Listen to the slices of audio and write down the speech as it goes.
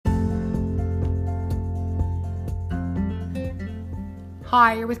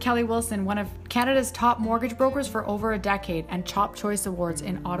Hi, you're with Kelly Wilson, one of Canada's top mortgage brokers for over a decade and Top Choice Awards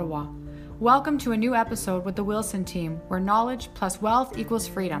in Ottawa. Welcome to a new episode with the Wilson team, where knowledge plus wealth equals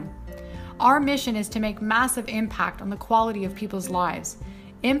freedom. Our mission is to make massive impact on the quality of people's lives,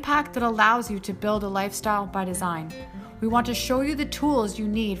 impact that allows you to build a lifestyle by design. We want to show you the tools you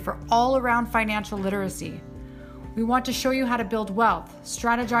need for all-around financial literacy. We want to show you how to build wealth,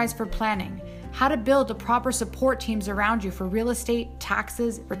 strategize for planning, how to build the proper support teams around you for real estate,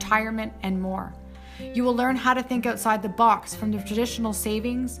 taxes, retirement, and more. You will learn how to think outside the box from the traditional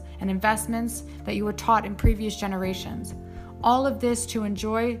savings and investments that you were taught in previous generations. All of this to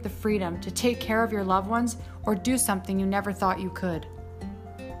enjoy the freedom to take care of your loved ones or do something you never thought you could.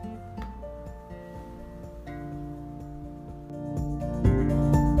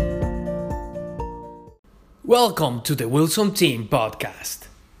 Welcome to the Wilson Team Podcast.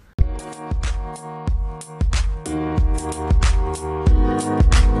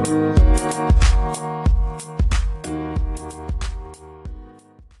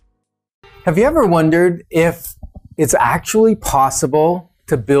 Have you ever wondered if it's actually possible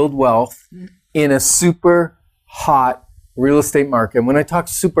to build wealth in a super hot real estate market? When I talk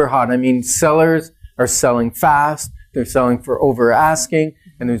super hot, I mean sellers are selling fast, they're selling for over asking,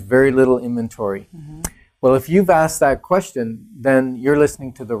 and there's very little inventory. Well, if you've asked that question, then you're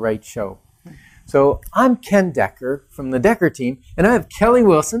listening to the right show. So I'm Ken Decker from the Decker team, and I have Kelly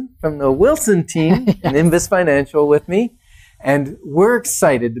Wilson from the Wilson team and Invest Financial with me. And we're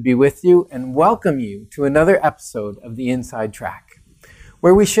excited to be with you and welcome you to another episode of The Inside Track,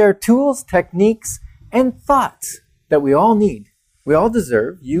 where we share tools, techniques, and thoughts that we all need. We all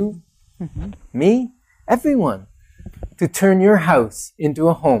deserve, you, me, everyone, to turn your house into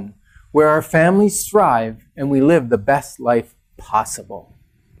a home where our families thrive and we live the best life possible.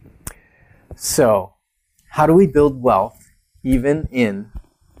 So, how do we build wealth even in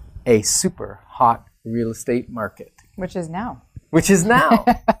a super hot real estate market? Which is now.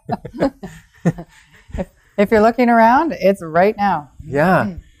 If you're looking around, it's right now.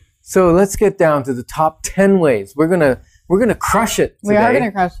 Yeah. So let's get down to the top 10 ways. We're gonna crush it today. We are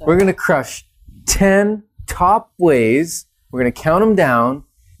gonna crush it. We're gonna crush 10 top ways. We're gonna count them down,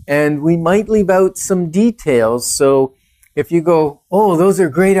 and we might leave out some details. So if you go, oh, those are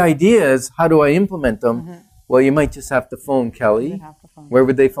great ideas, how do I implement them? Well, you might just have to phone Kelly. Where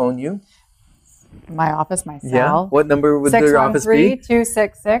would they phone you? My office, my cell. Yeah. What number would their office be?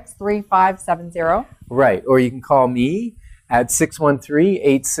 613-266-3570. Right. Or you can call me at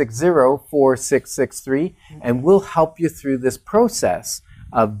 613-860-4663, and we'll help you through this process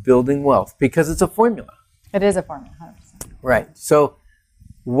of building wealth because it's a formula. It is a formula, 100%. Right. So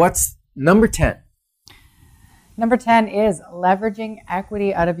what's number 10? Number 10 is leveraging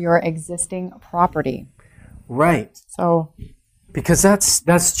equity out of your existing property. Right. So because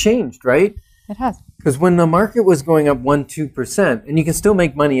that's changed, right? it has. Because when the market was going up 1-2%, and you can still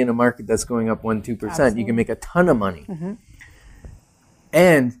make money in a market that's going up 1-2%, Absolutely. You can make a ton of money.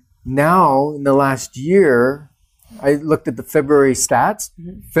 And now in the last year, I looked at the February stats.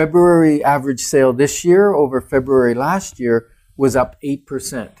 February average sale this year over February last year was up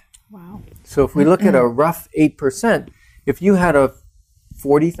 8%. Wow. So if we look at a rough 8%, if you had a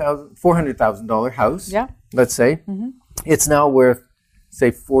 $400,000 house, let's say, it's now worth,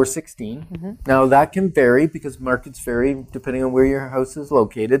 say, $416,000. Now that can vary because markets vary depending on where your house is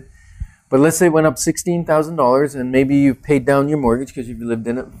located. But let's say it went up $16,000, and maybe you've paid down your mortgage because you've lived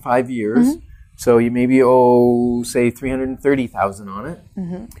in it 5 years. So you maybe owe, say, $330,000 on it.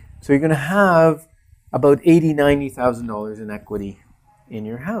 So you're going to have about $80,000, $90,000 in equity in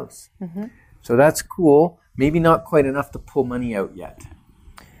your house. So that's cool. Maybe not quite enough to pull money out yet.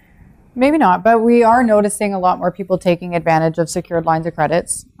 Maybe not, but we are noticing a lot more people taking advantage of secured lines of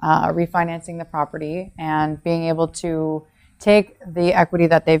credits, refinancing the property, and being able to take the equity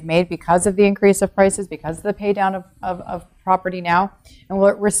that they've made because of the increase of prices, because of the pay down of property now. And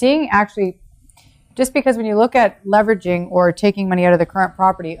what we're seeing actually, just because when you look at leveraging or taking money out of the current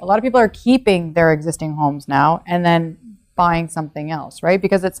property, a lot of people are keeping their existing homes now and then buying something else, right?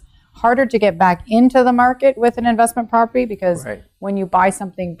 Because it's harder to get back into the market with an investment property because when you buy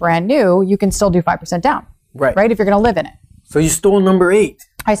something brand new, you can still do 5% down, right? If you're going to live in it. So you stole number 8.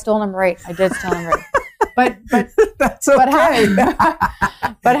 I stole number 8. I did steal number 8. But that's okay.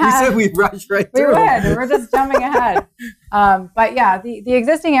 But you said we'd rush right through. We would. We're just jumping ahead. But yeah, the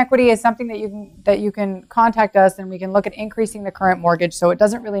existing equity is something that you can contact us, and we can look at increasing the current mortgage. So it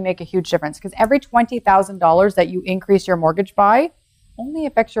doesn't really make a huge difference because every $20,000 that you increase your mortgage by only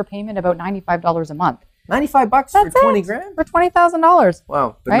affects your payment about $95 a month. $95 for 20 grand? For $20,000.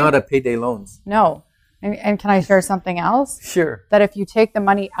 Wow, but not at Payday Loans. No. And can I share something else? Sure. That if you take the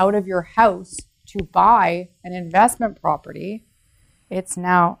money out of your house to buy an investment property, it's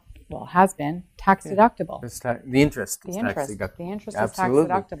now, well, has been tax deductible. The interest is The tax interest. deductible. The interest Absolutely. is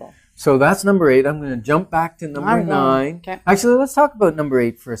tax deductible. So that's number 8. I'm going to jump back to number I'm 9. going. Okay. Actually, let's talk about number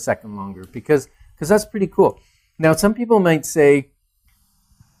 8 for a second longer because that's pretty cool. Now, some people might say,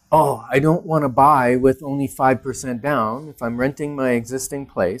 oh, I don't want to buy with only 5% down. If I'm renting my existing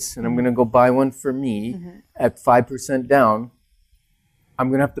place and I'm going to go buy one for me at 5% down, I'm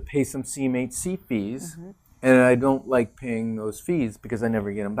going to have to pay some CMHC fees. And I don't like paying those fees because I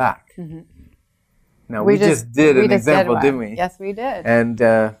never get them back. Now, we just did an example, didn't we? Yes, we did. And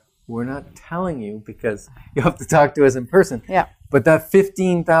we're not telling you because you have to talk to us in person. Yeah. But that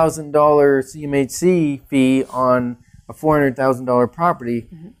 $15,000 CMHC fee on a $400,000 property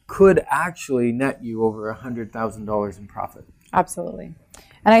could actually net you over $100,000 in profit. Absolutely.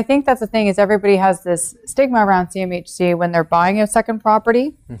 And I think that's the thing is everybody has this stigma around CMHC when they're buying a second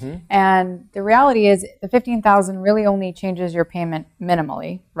property. And the reality is the $15,000 really only changes your payment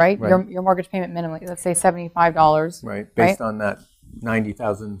minimally, right? Your mortgage payment minimally, let's say $75. Right. Based on that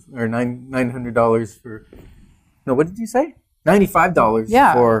 $90,000 or $900 for, no, what did you say?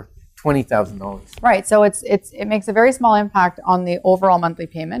 $95 for $20,000. Right. So it makes a very small impact on the overall monthly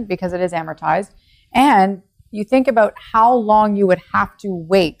payment because it is amortized. And you think about how long you would have to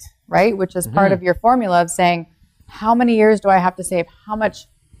wait, right? Which is part of your formula of saying, how many years do I have to save? How much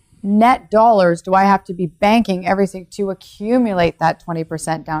net dollars do I have to be banking everything to accumulate that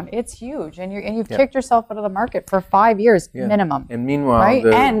 20% down? It's huge. And you've kicked yourself out of the market for 5 years minimum. And meanwhile, right?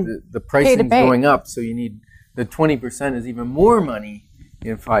 the pricing's going up. So you need the 20% is even more money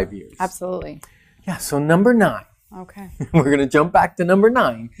in 5 years. Absolutely. Yeah. So number 9. Okay. We're going to jump back to number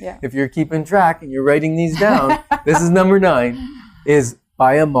 9. Yeah. If you're keeping track and you're writing these down, this is number 9, is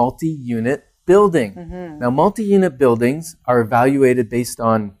buy a multi-unit building. Now, multi-unit buildings are evaluated based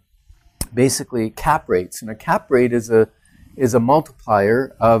on basically cap rates. And a cap rate is a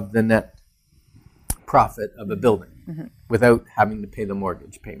multiplier of the net profit of a building without having to pay the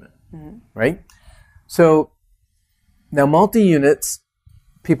mortgage payment, right? So now multi-units,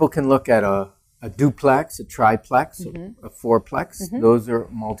 people can look at a duplex, a triplex, a fourplex. Those are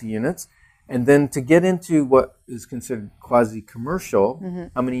multi-units. And then to get into what is considered quasi-commercial,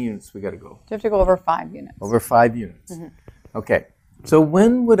 how many units we got to go? You have to go over 5 units. Over 5 units. Okay. So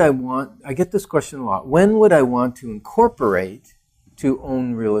when would I get this question a lot, when would I want to incorporate to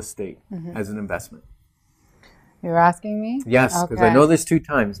own real estate as an investment? You're asking me? Yes, because I know there's 2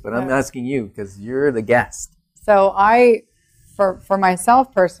 times, but I'm asking you because you're the guest. So for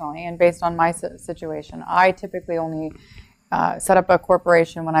myself personally, and based on my situation, I typically only set up a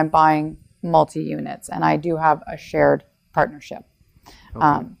corporation when I'm buying multi-units, and I do have a shared partnership.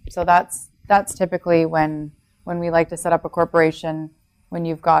 Okay. So that's typically when we like to set up a corporation when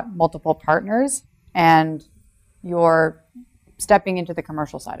you've got multiple partners and you're stepping into the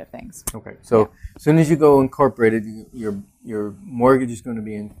commercial side of things. Okay, so as soon as you go incorporated, your mortgage is going to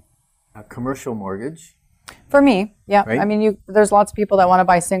be in a commercial mortgage. For me, yeah. Right? I mean, there's lots of people that want to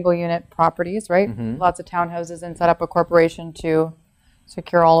buy single unit properties, right? Lots of townhouses and set up a corporation to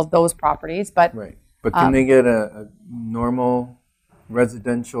secure all of those properties. But Right, but can they get a normal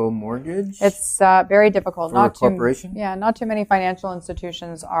residential mortgage? it's very difficult. For a corporation? Not too many financial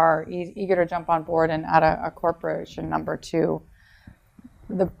institutions are eager to jump on board and add a corporation number to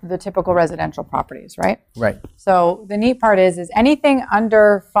the typical residential properties, right? Right. So the neat part is anything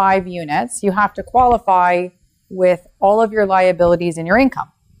under 5 units, you have to qualify with all of your liabilities and your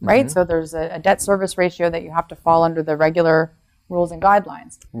income, right? So there's a debt service ratio that you have to fall under the regular rules and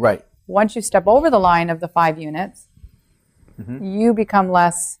guidelines. Right. Once you step over the line of the 5 units, you become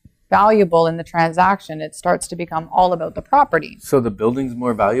less valuable in the transaction. It starts to become all about the property. So the building's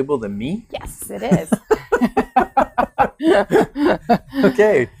more valuable than me? Yes, it is.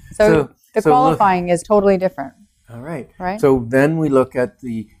 Okay. So the qualifying is totally different. All right. Right. So then we look at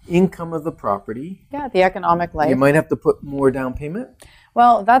the income of the property. Yeah, the economic life. You might have to put more down payment.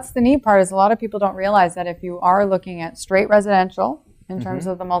 Well, that's the neat part is a lot of people don't realize that if you are looking at straight residential in terms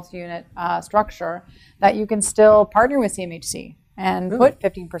of the multi-unit structure, that you can still partner with CMHC and put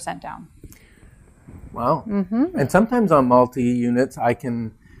 15% down. Wow. And sometimes on multi-units, I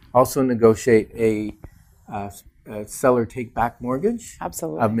can also negotiate a seller take-back mortgage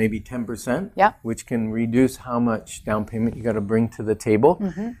Absolutely. of maybe 10%, Yeah. which can reduce how much down payment you got to bring to the table.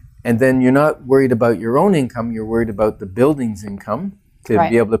 And then you're not worried about your own income, you're worried about the building's income to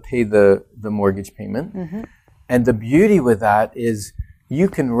Right. be able to pay the mortgage payment. And the beauty with that is you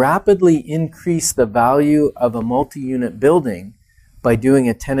can rapidly increase the value of a multi-unit building by doing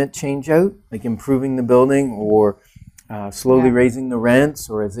a tenant change out, like improving the building or slowly raising the rents,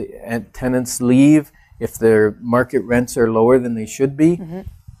 or as tenants leave, if their market rents are lower than they should be,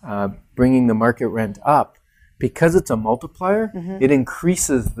 bringing the market rent up. Because it's a multiplier, it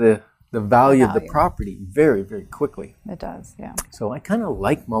increases the value of the property very, very quickly. It does, yeah. So I kind of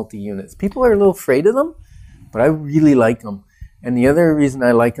like multi-units. People are a little afraid of them, but I really like them. And the other reason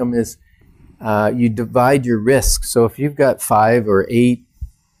I like them is you divide your risk. So if you've got 5 or 8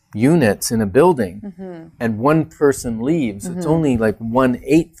 units in a building and one person leaves, it's only like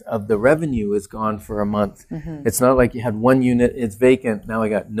 1/8 of the revenue is gone for a month. It's not like you had one unit, it's vacant, now I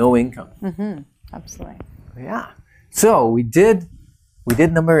got no income. Absolutely. Yeah. So we did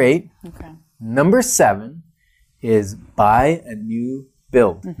number 8. Okay. Number 7 is buy a new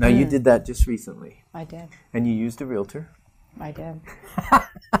build. Now you did that just recently. I did. And you used a realtor. I did.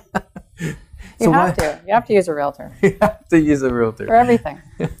 So You have to use a realtor You have to use a for realtor. everything.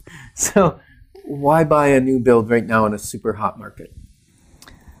 So why buy a new build right now in a super hot market?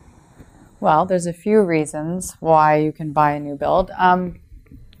 Well, there's a few reasons why you can buy a new build.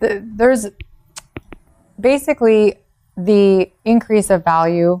 There's basically the increase of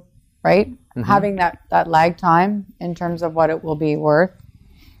value, right? Having that lag time in terms of what it will be worth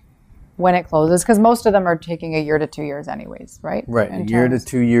when it closes, because most of them are taking 1 year to 2 years anyways, right? Right, In a year to terms-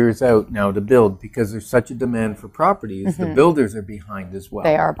 2 years out now to build, because there's such a demand for properties. The builders are behind as well.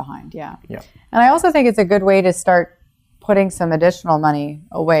 They are behind, yeah. Yeah. And I also think it's a good way to start putting some additional money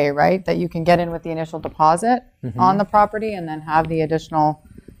away, right? That you can get in with the initial deposit on the property and then have the additional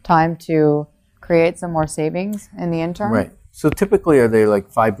time to create some more savings in the interim. Right. So typically, are they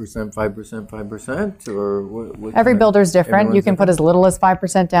like 5%, 5%, 5%, or what Every builder's different. You Everyone's can put as little as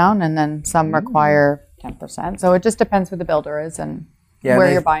 5% down, and then some require 10%. So it just depends who the builder is and Yeah, where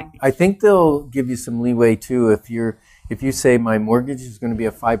and you're buying. I think they'll give you some leeway too. If you say my mortgage is going to be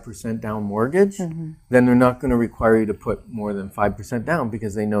a 5% down mortgage, then they're not going to require you to put more than 5% down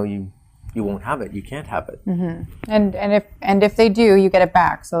because they know you won't have it. You can't have it. And if they do, you get it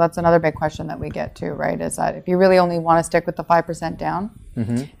back. So that's another big question that we get too, right? Is that if you really only want to stick with the 5% down,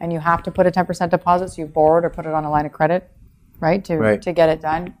 and you have to put a 10% deposit, so you've borrowed or put it on a line of credit, right, to get it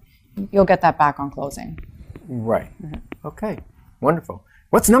done, you'll get that back on closing. Right. Okay. Wonderful.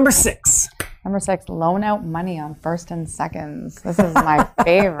 What's number 6? Number 6, loan out money on first and seconds. This is my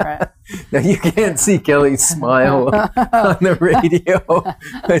favorite. Now you can't see Kelly's smile on the radio,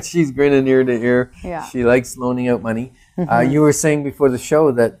 but she's grinning ear to ear. Yeah. She likes loaning out money. You were saying before the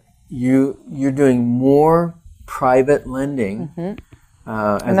show that you're doing more private lending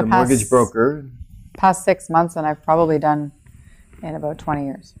as the a mortgage past- broker. Past 6 months, and I've probably done in about 20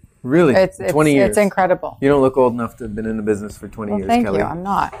 years. Really? It's 20 years. It's incredible. You don't look old enough to have been in the business for 20 years, Thank Kelly. you. I'm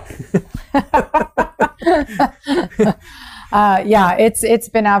not. Yeah, it's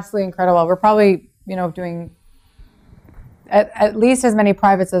been absolutely incredible. We're probably doing at least as many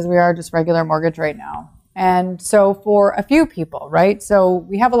privates as we are just regular mortgage right now. And so for a few people, right? So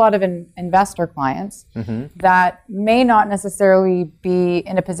we have a lot of investor clients that may not necessarily be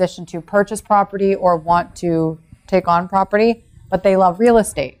in a position to purchase property or want to take on property, but they love real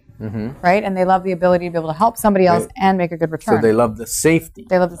estate. Right? And they love the ability to be able to help somebody else and make a good return. So they love the safety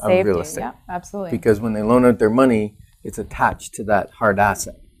They love the safety. of real estate. Yeah, absolutely. Because when they loan out their money, it's attached to that hard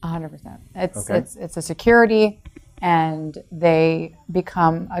asset. 100%. It's Okay. it's a security, and they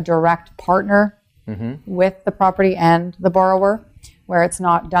become a direct partner with the property and the borrower, where it's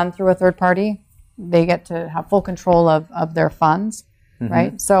not done through a third party. They get to have full control of their funds,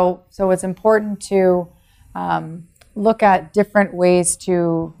 right? So it's important to look at different ways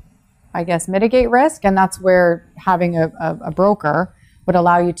to, I guess, mitigate risk, and that's where having a broker would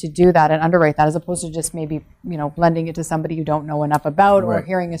allow you to do that and underwrite that, as opposed to just maybe lending it to somebody you don't know enough about, or Right.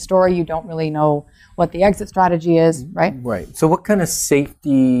 hearing a story you don't really know what the exit strategy is, right? Right. So what kind of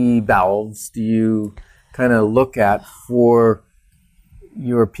safety valves do you kind of look at for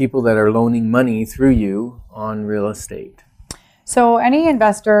your people that are loaning money through you on real estate? So any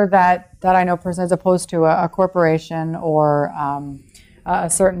investor that I know personally, as opposed to a corporation or a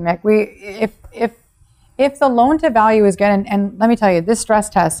certain MIC, if the loan to value is good, and let me tell you, this stress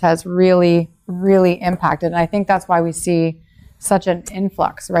test has really, really impacted, and I think that's why we see such an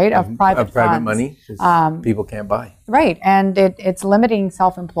influx, right, of private funds. money, 'cause people can't buy. Right, and it's limiting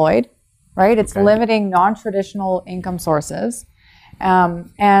self-employed, right? It's limiting non-traditional income sources,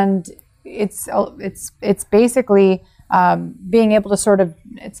 and it's basically being able to sort of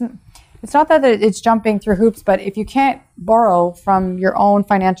it's not that it's jumping through hoops, but if you can't borrow from your own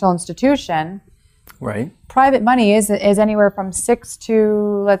financial institution, Right. private money is anywhere from 6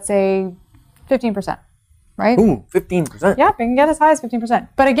 to, let's say, 15%, right? Ooh, 15%. Yep, it can get as high as 15%.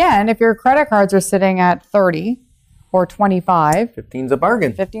 But again, if your credit cards are sitting at 30 or 25, 15's a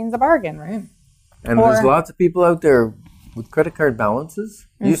bargain. 15's a bargain, right? And there's lots of people out there with credit card balances.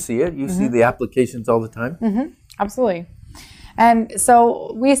 You see it. You see the applications all the time. Absolutely. And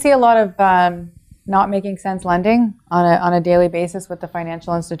so we see a lot of not making sense lending on a daily basis with the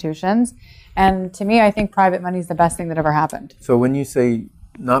financial institutions. And to me, I think private money is the best thing that ever happened. So when you say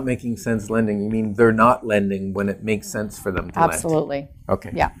not making sense lending, you mean they're not lending when it makes sense for them to lend? Absolutely.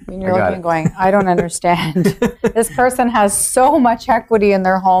 Okay. Yeah. When you're looking and going, I don't understand. This person has so much equity in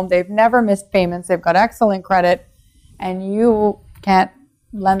their home. They've never missed payments. They've got excellent credit. And you can't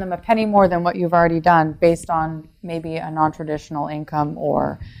lend them a penny more than what you've already done based on maybe a non-traditional income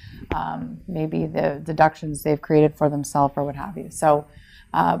or maybe the deductions they've created for themselves or what have you. So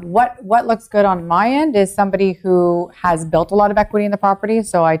what looks good on my end is somebody who has built a lot of equity in the property.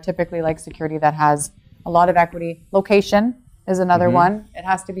 So I typically like security that has a lot of equity. Location is another one. It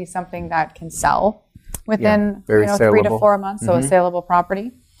has to be something that can sell within 3 to 4 months, so a saleable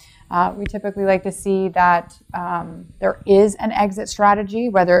property. We typically like to see that there is an exit strategy,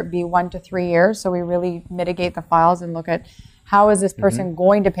 whether it be 1 to 3 years. So we really mitigate the files and look at how is this person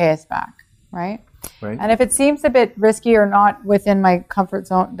going to pay us back, right? Right. And if it seems a bit risky or not within my comfort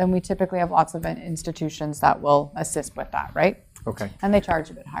zone, then we typically have lots of institutions that will assist with that, right? Okay. And they charge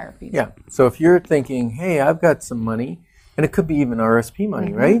a bit higher fees. Yeah. So if you're thinking, hey, I've got some money, and it could be even RSP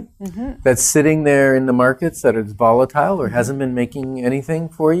money, right? That's sitting there in the markets that is volatile or hasn't been making anything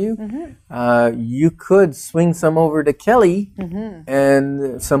for you. You could swing some over to Kelly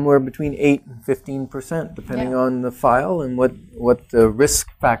and somewhere between 8 and 15%, depending on the file and what the risk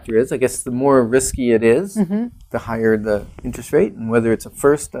factor is. I guess the more risky it is, the higher the interest rate. And whether it's a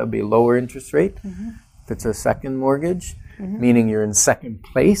first, that would be a lower interest rate. If it's a second mortgage, meaning you're in second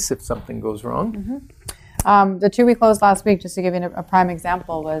place if something goes wrong. The 2 we closed last week, just to give you a prime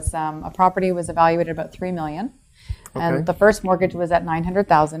example, was a property was evaluated at about $3 million. And the first mortgage was at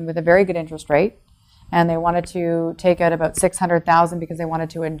 $900,000 with a very good interest rate. And they wanted to take out about $600,000 because they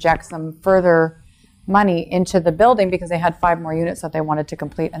wanted to inject some further money into the building because they had 5 more units that they wanted to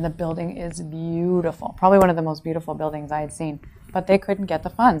complete. And the building is beautiful, probably one of the most beautiful buildings I had seen. But they couldn't get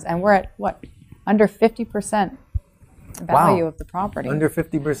the funds. And we're at, what, under 50% value of the property. Under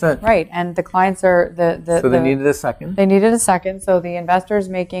 50%. Right, and the clients are So they needed a second. They needed a second, so the investor's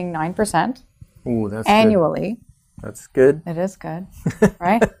making 9% Ooh, that's annually. Good. That's good. It is good,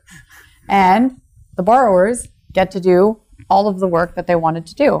 right? And the borrowers get to do all of the work that they wanted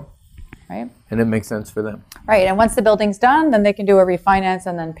to do, right? And it makes sense for them. Right, and once the building's done, then they can do a refinance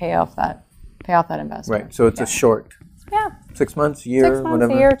and then pay off that investor. Right, so it's a short. 6 months, year, 6 months,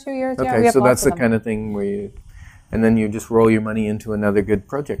 whatever. a year, 2 years. Okay, so that's the kind of thing where you, and then you just roll your money into another good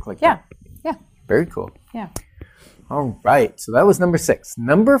project like that. Yeah. Very cool. Yeah. All right, so that was number 6.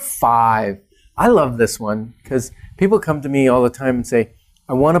 Number 5, I love this one because people come to me all the time and say,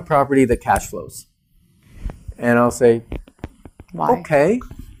 I want a property that cash flows. And I'll say, Why? okay.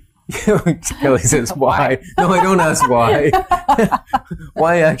 Kelly says, why? No, I don't ask why.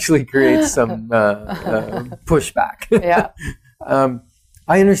 Why actually creates some pushback. Yeah.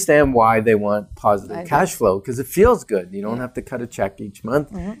 I understand why they want positive cash flow because it feels good. You don't have to cut a check each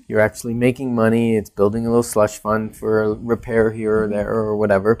month. You're actually making money. It's building a little slush fund for a repair here or there or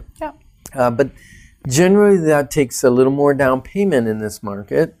whatever. Yeah. But generally that takes a little more down payment in this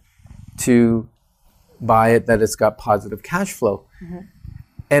market to buy it that it's got positive cash flow.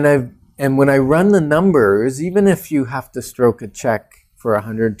 And when I run the numbers, even if you have to stroke a check for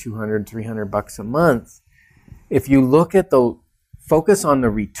 $100, $200, $300 a month, if you look at the focus on the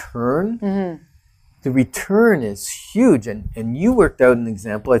return, the return is huge. And you worked out an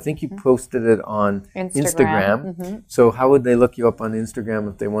example. I think you posted it on Instagram. So how would they look you up on Instagram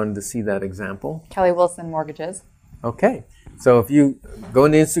if they wanted to see that example? Kelly Wilson Mortgages. Okay. So if you go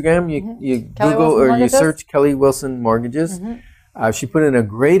into Instagram, you Google or you search Kelly Wilson Mortgages. She put in a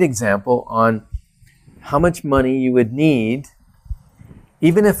great example on how much money you would need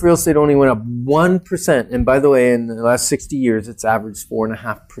even if real estate only went up 1%, and by the way, in the last 60 years, it's averaged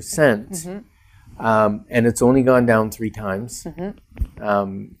 4.5%, and it's only gone down 3 times,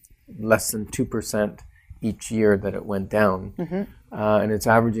 less than 2% each year that it went down, and it's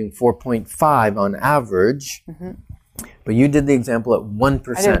averaging 4.5 on average. But you did the example at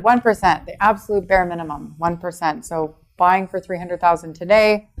 1%. I did 1%, the absolute bare minimum, 1%. So buying for $300,000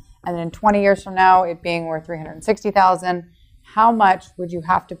 today, and then 20 years from now, it being worth $360,000. How much would you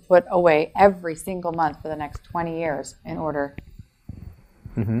have to put away every single month for the next 20 years in order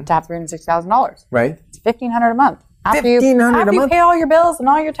to have $360,000? Right. It's $1,500 a month. After $1,500 you a month? pay all your bills and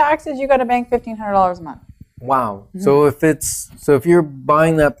all your taxes, you got to bank $1,500 a month. Wow. So if you're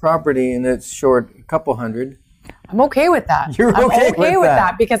buying that property and it's short a couple hundred, I'm okay with that. You're I'm okay with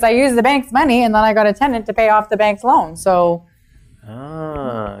that. because I use the bank's money and then I got a tenant to pay off the bank's loan. So,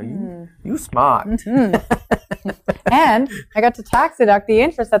 you smart. and I got to tax deduct the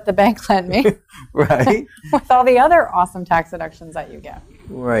interest that the bank lent me Right? with all the other awesome tax deductions that you get.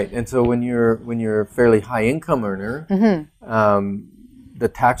 Right. And so when you're a fairly high income earner, the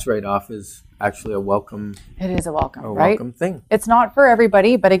tax write-off is actually a welcome It is a welcome, right? welcome thing. It's not for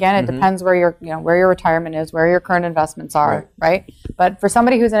everybody, but again, it depends where where your retirement is, where your current investments are, right? But for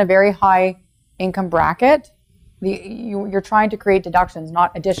somebody who's in a very high income bracket, you're trying to create deductions,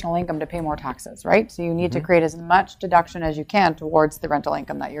 not additional income to pay more taxes, right? So you need to create as much deduction as you can towards the rental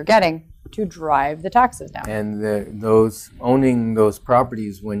income that you're getting to drive the taxes down. And owning those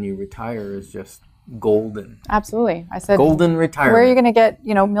properties when you retire is just golden. Absolutely. I said, Golden retirement. where are you going to get,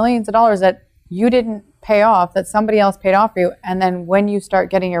 millions of dollars that you didn't pay off, that somebody else paid off for you, and then when you start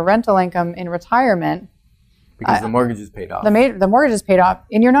getting your rental income in retirement, Because the mortgage is paid off. the mortgage is paid off,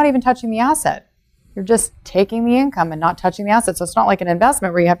 and you're not even touching the asset. You're just taking the income and not touching the asset. So it's not like an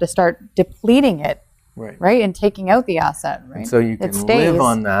investment where you have to start depleting it, right? And taking out the asset, right? So you can live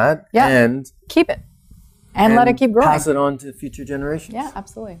on that and keep it and let it keep growing. pass it on to future generations. Yeah,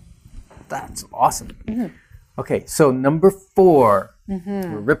 absolutely. That's awesome. Okay, so number 4.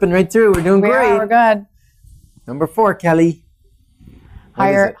 We're ripping right through. We're doing great. We're good. Number 4, Kelly.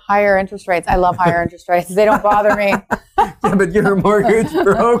 Higher interest rates. I love higher interest rates. They don't bother me. Yeah, but you're a mortgage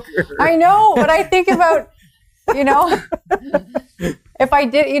broker. I know, but I think about, if I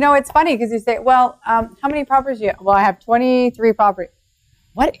did, it's funny because you say, well, how many properties do you have? Well, I have 23 properties.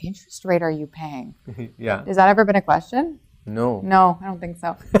 What interest rate are you paying? Yeah. Has that ever been a question? No. No, I don't think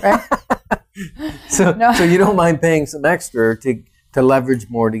so. Right? So you don't mind paying some extra to leverage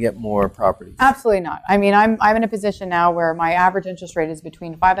more to get more properties? Absolutely not. I mean, I'm in a position now where my average interest rate is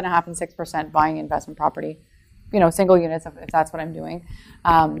between 5.5% and 6% buying investment property. Single units if that's what I'm doing.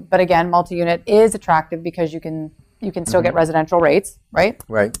 But again, multi-unit is attractive because you can still get residential rates, right?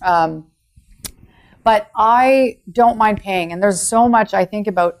 Right. But I don't mind paying, and there's so much I think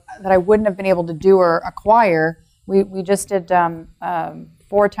about that I wouldn't have been able to do or acquire. We just did 4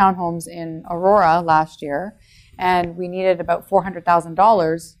 townhomes in Aurora last year, and we needed about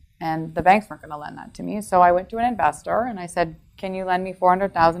 $400,000, and the banks weren't going to lend that to me. So I went to an investor and I said, "Can you lend me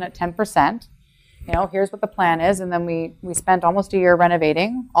 $400,000 at 10%? Here's what the plan is." And then we spent almost a year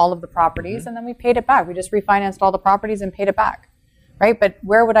renovating all of the properties, and then we paid it back. We just refinanced all the properties and paid it back, right? But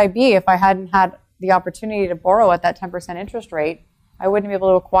where would I be if I hadn't had the opportunity to borrow at that 10% interest rate? I wouldn't be able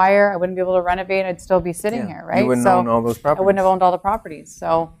to acquire. I wouldn't be able to renovate. I'd still be sitting here, right? You wouldn't own all those properties. I wouldn't have owned all the properties.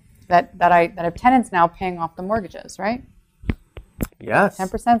 So that I have tenants now paying off the mortgages, right? Yes.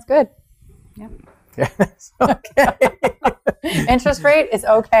 10% is good. Yeah. Yes. Okay. Interest rate is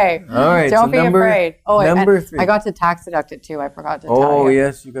okay. All right. Don't be afraid. Oh, number and 3. I got to tax deduct it too. I forgot to tell you. Oh,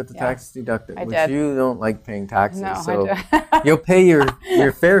 yes, you got the tax deducted, I which did. you don't like paying taxes. No, so I do. you'll pay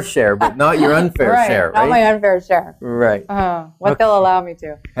your fair share, but not your unfair share, right? Not my unfair share. Right. What they'll allow me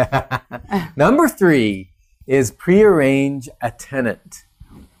to. Number 3 is pre-arrange a tenant,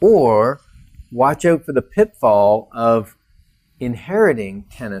 or watch out for the pitfall of inheriting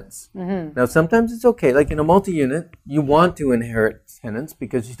tenants. Now, sometimes it's okay. Like in a multi-unit, you want to inherit tenants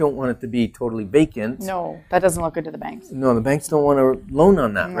because you don't want it to be totally vacant. No, that doesn't look good to the banks. No, the banks don't want to loan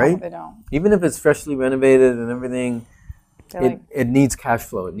on that, right? No, they don't. Even if it's freshly renovated and everything, it needs cash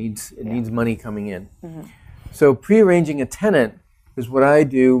flow. It needs money coming in. So pre-arranging a tenant is what I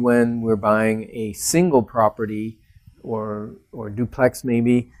do when we're buying a single property or duplex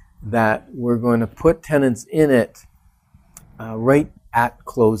maybe, that we're going to put tenants in it right at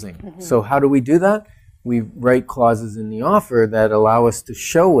closing. So how do we do that? We write clauses in the offer that allow us to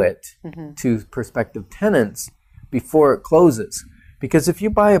show it to prospective tenants before it closes. Because if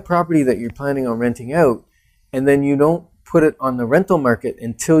you buy a property that you're planning on renting out and then you don't put it on the rental market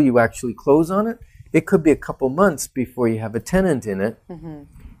until you actually close on it, it could be a couple months before you have a tenant in it,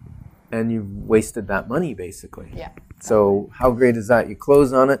 and you've wasted that money basically. Yeah. So how great is that? You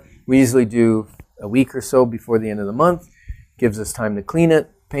close on it. We usually do a week or so before the end of the month. Gives us time to clean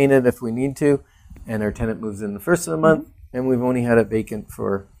it, paint it if we need to, and our tenant moves in the first of the month, and we've only had it vacant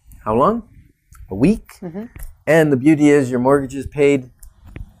for how long? A week. And the beauty is your mortgage is paid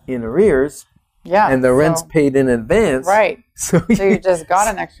in arrears, and the rent's paid in advance. Right. So you just got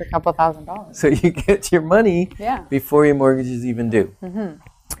an extra couple $1,000. So you get your money before your mortgage is even due.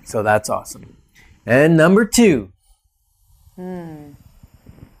 So that's awesome. And number 2,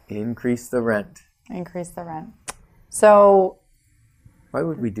 increase the rent. Increase the rent. So why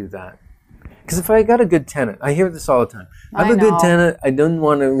would we do that? Because if I got a good tenant, I hear this all the time. I have I a good know. tenant, I don't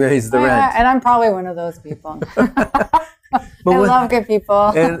want to raise the rent. And I'm probably one of those people. But I what- love good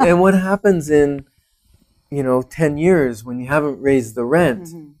people. and what happens in 10 years when you haven't raised the rent,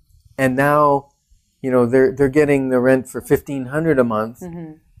 Mm-hmm. and now they're getting the rent for $1,500 a month,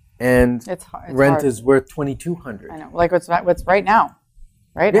 and It's hard. rent is worth $2,200. I know. Like what's right now,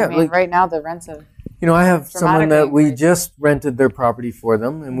 right? Yeah, I mean, like- right now the rents have. I have someone that Dramatically we increased. just rented their property for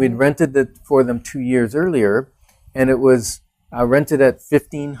them, and we'd rented it for them 2 years earlier, and it was rented at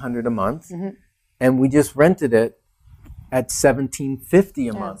 $1,500 a month, and we just rented it at $1,750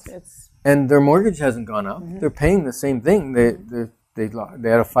 a month. It's And their mortgage hasn't gone up. They're paying the same thing. They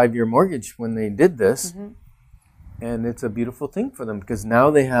had a 5-year mortgage when they did this, and it's a beautiful thing for them because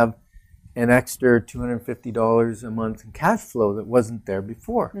now they have an extra $250 a month in cash flow that wasn't there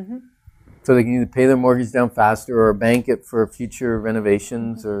before. So they can either pay their mortgage down faster or bank it for future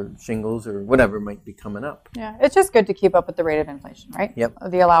renovations or shingles or whatever might be coming up. yeah. It's just good to keep up with the rate of inflation, right? Yep.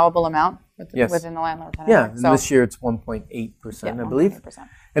 The allowable amount Yes. within the landlord tenant. Yeah, act. and this year it's 1.8%, I believe. 1.8%.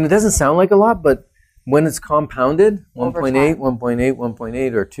 And it doesn't sound like a lot, but when it's compounded, Over 1.8, time. 1.8,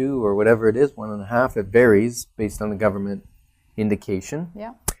 1.8, or 2, or whatever it is, 1.5, it varies based on the government indication.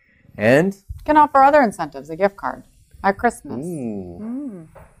 Yeah. And, You can offer other incentives, a gift card at Christmas.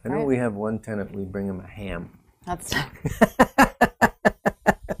 I know right. we have one tenant, we bring him a ham. That's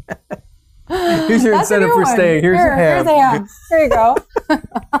Here's your That's a incentive new for one. staying. Here's a ham. Here's a ham. There you go.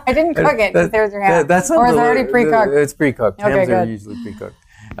 I didn't cook it. That- There's your ham. That's or is it not already pre-cooked? It's pre-cooked. Okay, Hams are good. usually pre-cooked.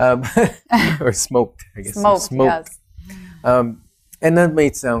 Or smoked, I guess. Smoked, yes. And that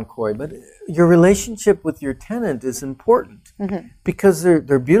may sound coy, but your relationship with your tenant is important because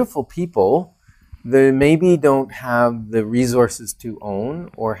they're beautiful people. They maybe don't have the resources to own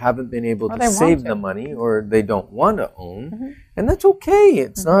or haven't been able Or to they want save to. the money or they don't want to own. And that's okay.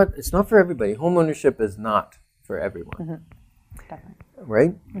 It's not for everybody. Homeownership is not for everyone. Definitely.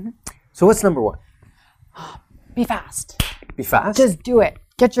 Right? So what's number one? Be fast. Be fast? Just do it.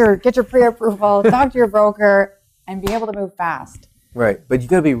 Get your pre-approval. Talk to your broker, and be able to move fast. Right, but you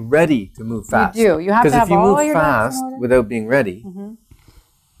got to be ready to move fast. do. You have to Because have if you all move your ducks in fast order. without being ready,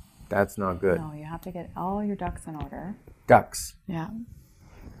 that's not good. No, you have to get all your ducks in order. Ducks. Yeah.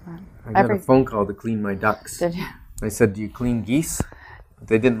 I got Every- a phone call to clean my ducks. Did you? I said, "Do you clean geese?"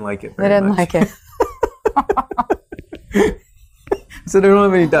 They didn't like it. They Very didn't much. like it. I said, "I don't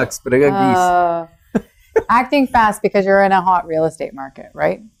have any ducks, but I got Acting fast because you're in a hot real estate market,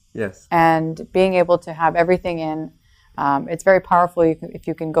 right? geese." Yes. And being able to have everything in, it's very powerful if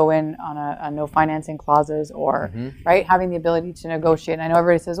you can go in on a no financing clauses or, right, having the ability to negotiate. And I know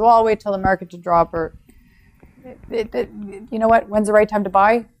everybody says, well, I'll wait till the market to drop or, you know what, when's the right time to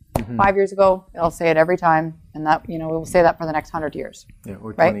buy? 5 years ago, I'll say it every time. And that, we'll say that for the next 100 years, Yeah,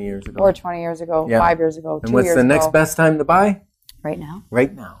 or right? 20 years ago. Or 20 years ago, Yeah. 5 years ago, 2 and what's years the ago. next best time to buy? Right now?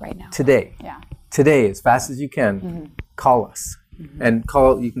 Right now. Right now. Today. Yeah. Today, as fast as you can, call us. And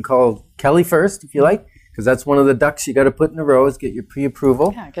you can call Kelly first if you like, because that's one of the ducks you got to put in a row is get your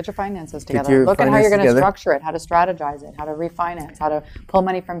pre-approval. Yeah, get your finances Get together. your Look at how finance you're going to together. structure it, how to strategize it, how to refinance, how to pull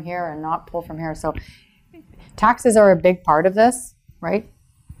money from here and not pull from here. So taxes are a big part of this, right?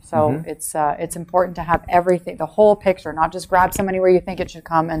 So it's important to have everything, the whole picture, not just grab some money where you think it should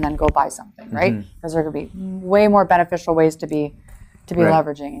come and then go buy something, right? Because there could be way more beneficial ways to be Right.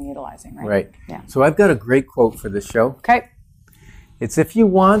 leveraging and utilizing, right? Right. Yeah. So I've got a great quote for this show. Okay. It's if you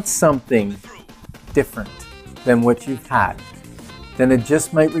want something different than what you've had, then it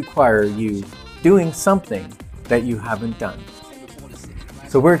just might require you doing something that you haven't done.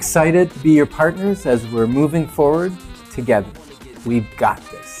 So we're excited to be your partners as we're moving forward together. We've got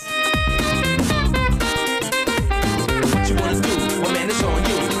this.